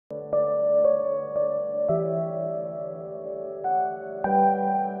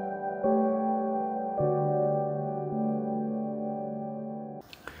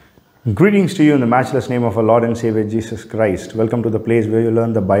Greetings to you in the matchless name of our Lord and Savior Jesus Christ. Welcome to the place where you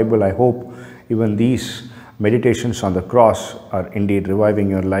learn the Bible. I hope even these meditations on the cross are indeed reviving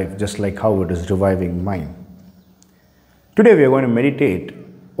your life, just like how it is reviving mine. Today we are going to meditate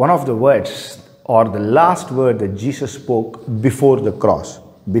one of the words or the last word that Jesus spoke before the cross.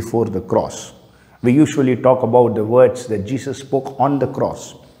 Before the cross. We usually talk about the words that Jesus spoke on the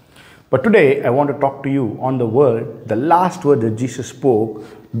cross. But today I want to talk to you on the word, the last word that Jesus spoke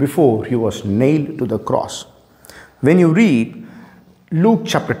before he was nailed to the cross. When you read Luke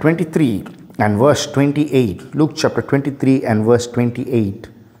chapter 23 and verse 28, Luke chapter 23 and verse 28,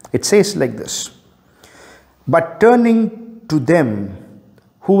 it says like this. But turning to them,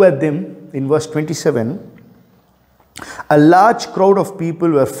 who were them? In verse 27, a large crowd of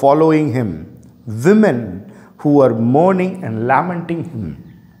people were following him, women who were mourning and lamenting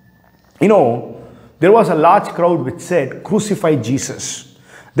him. You know, there was a large crowd which said, crucify Jesus.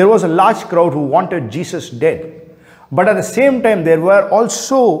 There was a large crowd who wanted Jesus dead. But at the same time, there were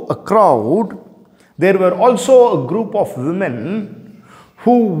also a crowd, there were also a group of women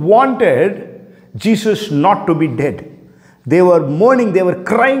who wanted Jesus not to be dead. They were mourning, they were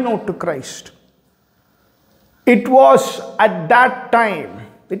crying out to Christ. It was at that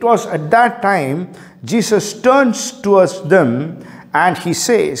time, Jesus turns towards them and he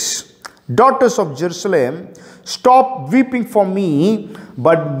says, daughters of Jerusalem, stop weeping for me,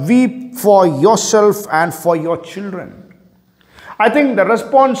 but weep for yourself and for your children. I think the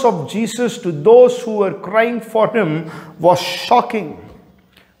response of Jesus to those who were crying for him was shocking.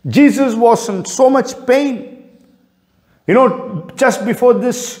 Jesus was in so much pain. You know, just before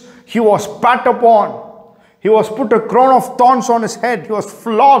this, he was spat upon. He was put a crown of thorns on his head. He was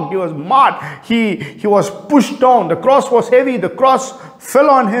flogged. He was marred. He was pushed down. The cross was heavy. The cross fell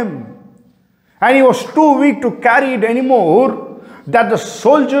on him. And he was too weak to carry it anymore, that the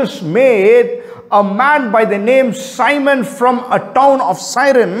soldiers made a man by the name Simon from a town of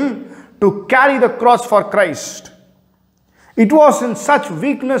Cyrene to carry the cross for Christ. It was in such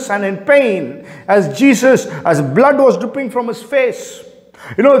weakness and in pain as Jesus, as blood was dripping from his face.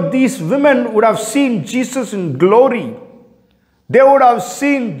 You know, these women would have seen Jesus in glory. They would have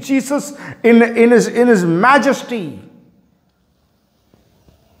seen Jesus in his majesty.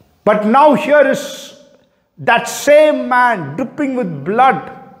 But now here is that same man dripping with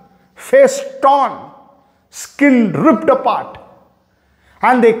blood, face torn, skin ripped apart.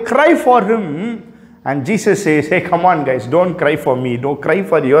 And they cry for him. And Jesus says, hey, come on guys, don't cry for me. Don't cry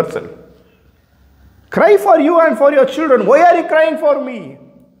for yourself. Cry for you and for your children. Why are you crying for me?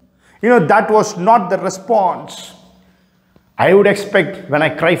 You know, that was not the response I would expect when I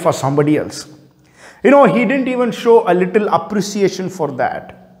cry for somebody else. You know, he didn't even show a little appreciation for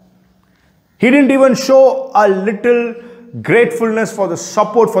that. He didn't even show a little gratefulness for the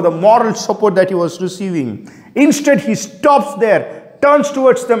support, for the moral support that he was receiving. Instead, he stops there, turns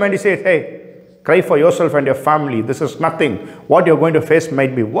towards them and he says, hey, cry for yourself and your family. This is nothing. What you're going to face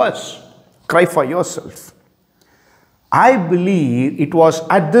might be worse. Cry for yourself. I believe it was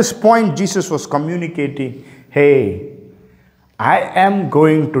at this point Jesus was communicating, hey, I am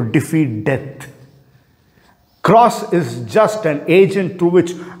going to defeat death. Cross is just an agent through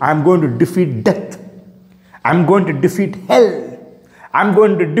which I'm going to defeat death. I'm going to defeat hell. I'm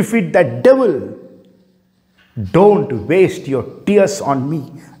going to defeat that devil. Don't waste your tears on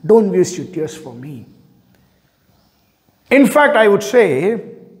me. Don't waste your tears for me. In fact, I would say,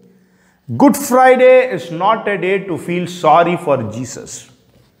 Good Friday is not a day to feel sorry for Jesus.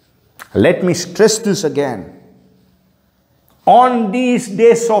 Let me stress this again. On these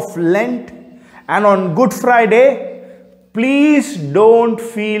days of Lent, and on Good Friday, please don't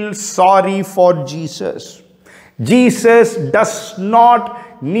feel sorry for Jesus. Jesus does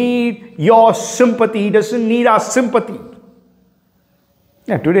not need your sympathy. He doesn't need our sympathy.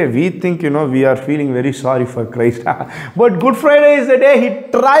 Yeah, today we think, we are feeling very sorry for Christ. But Good Friday is the day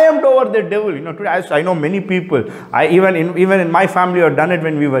he triumphed over the devil. Today I know many people, even in my family, have done it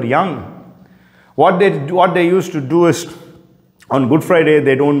when we were young. What they used to do is, on Good Friday,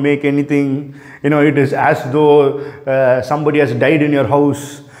 they don't make anything. It is as though somebody has died in your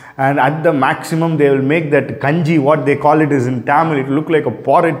house. And at the maximum, they will make that kanji, what they call it is in Tamil. It will look like a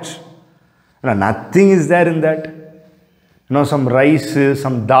porridge. Nothing is there in that. Some rice,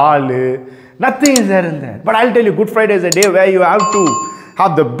 some dal. Nothing is there in that. But I'll tell you, Good Friday is a day where you have to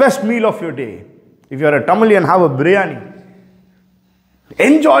have the best meal of your day. If you're a Tamilian, have a biryani.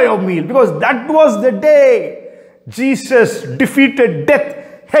 Enjoy your meal, because that was the day Jesus defeated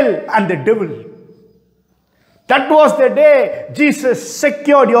death, hell and the devil. That was the day Jesus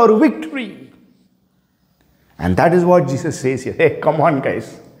secured your victory. And that is what Jesus says here. Hey, come on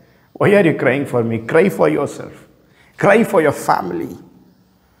guys. Why are you crying for me? Cry for yourself. Cry for your family.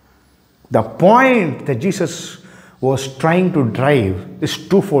 The point that Jesus was trying to drive is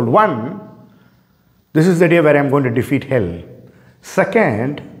twofold. One, this is the day where I'm going to defeat hell.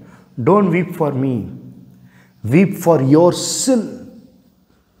 Second, don't weep for me. Weep for your sin.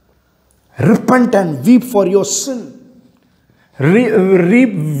 Repent and weep for your sin.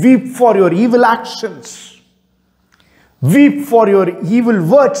 Weep for your evil actions. Weep for your evil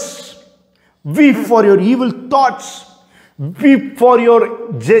words. Weep for your evil thoughts. Weep for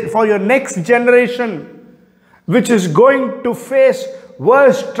your next generation, which is going to face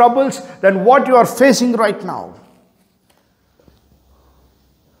worse troubles than what you are facing right now.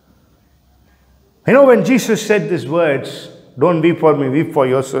 You know, when Jesus said these words, don't weep for me, weep for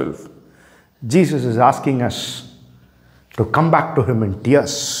yourself, Jesus is asking us to come back to him in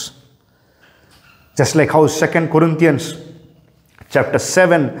tears. Just like how 2 Corinthians chapter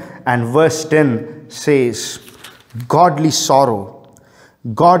 7 and verse 10 says, godly sorrow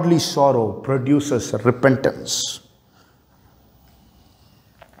produces repentance.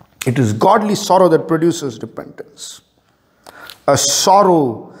 It is godly sorrow that produces repentance. A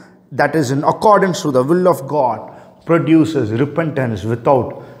sorrow that is in accordance to the will of God produces repentance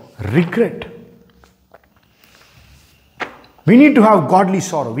without regret. We need to have godly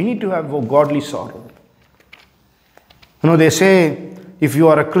sorrow. We need to have a godly sorrow. You know, they say, if you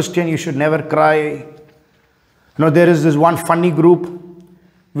are a Christian, you should never cry. You know, there is this one funny group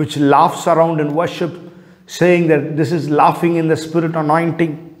which laughs around in worship, saying that this is laughing in the spirit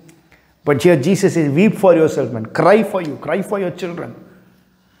anointing. But here Jesus says, weep for yourself, man. Cry for you. Cry for your children.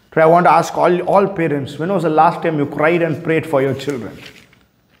 So I want to ask all parents, when was the last time you cried and prayed for your children?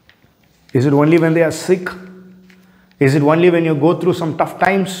 Is it only when they are sick? Is it only when you go through some tough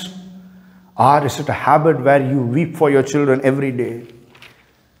times? Or is it a habit where you weep for your children every day?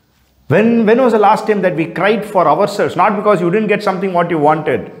 When was the last time that we cried for ourselves? Not because you didn't get something what you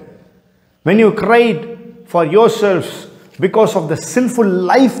wanted. When you cried for yourselves because of the sinful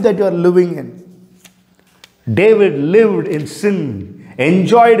life that you are living in. David lived in sin,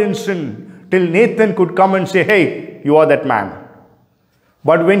 enjoyed in sin, till Nathan could come and say, hey, you are that man.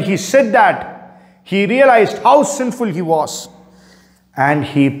 But when he said that, he realized how sinful he was. And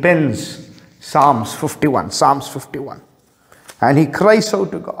he pens Psalms 51. And he cries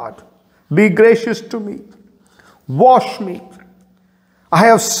out to God, be gracious to me. Wash me. I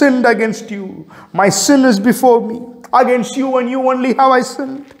have sinned against you. My sin is before me. Against you and you only have I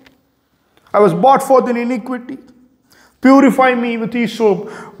sinned. I was brought forth in iniquity. Purify me with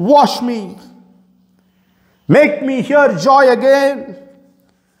hyssop. Wash me. Make me hear joy again.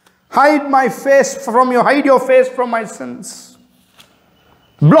 Hide your face from my sins.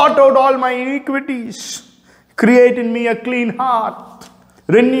 Blot out all my iniquities. Create in me a clean heart.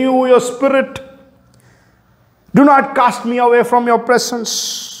 Renew your spirit. Do not cast me away from your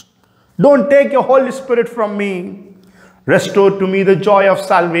presence. Don't take your Holy Spirit from me. Restore to me the joy of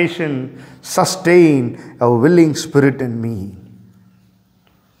salvation. Sustain a willing spirit in me.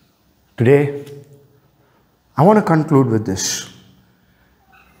 Today, I want to conclude with this.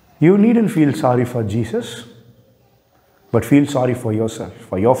 You needn't feel sorry for Jesus, but feel sorry for yourself,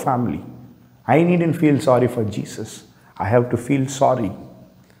 for your family. I needn't feel sorry for Jesus. I have to feel sorry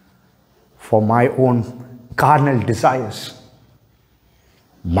for my own carnal desires,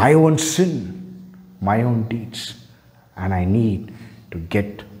 my own sin, my own deeds. And I need to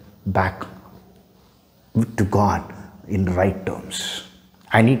get back to God in right terms.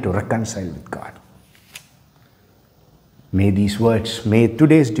 I need to reconcile with God. May these words, may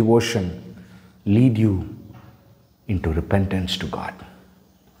today's devotion lead you into repentance to God.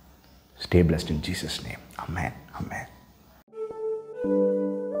 Stay blessed in Jesus' name. Amen. Amen.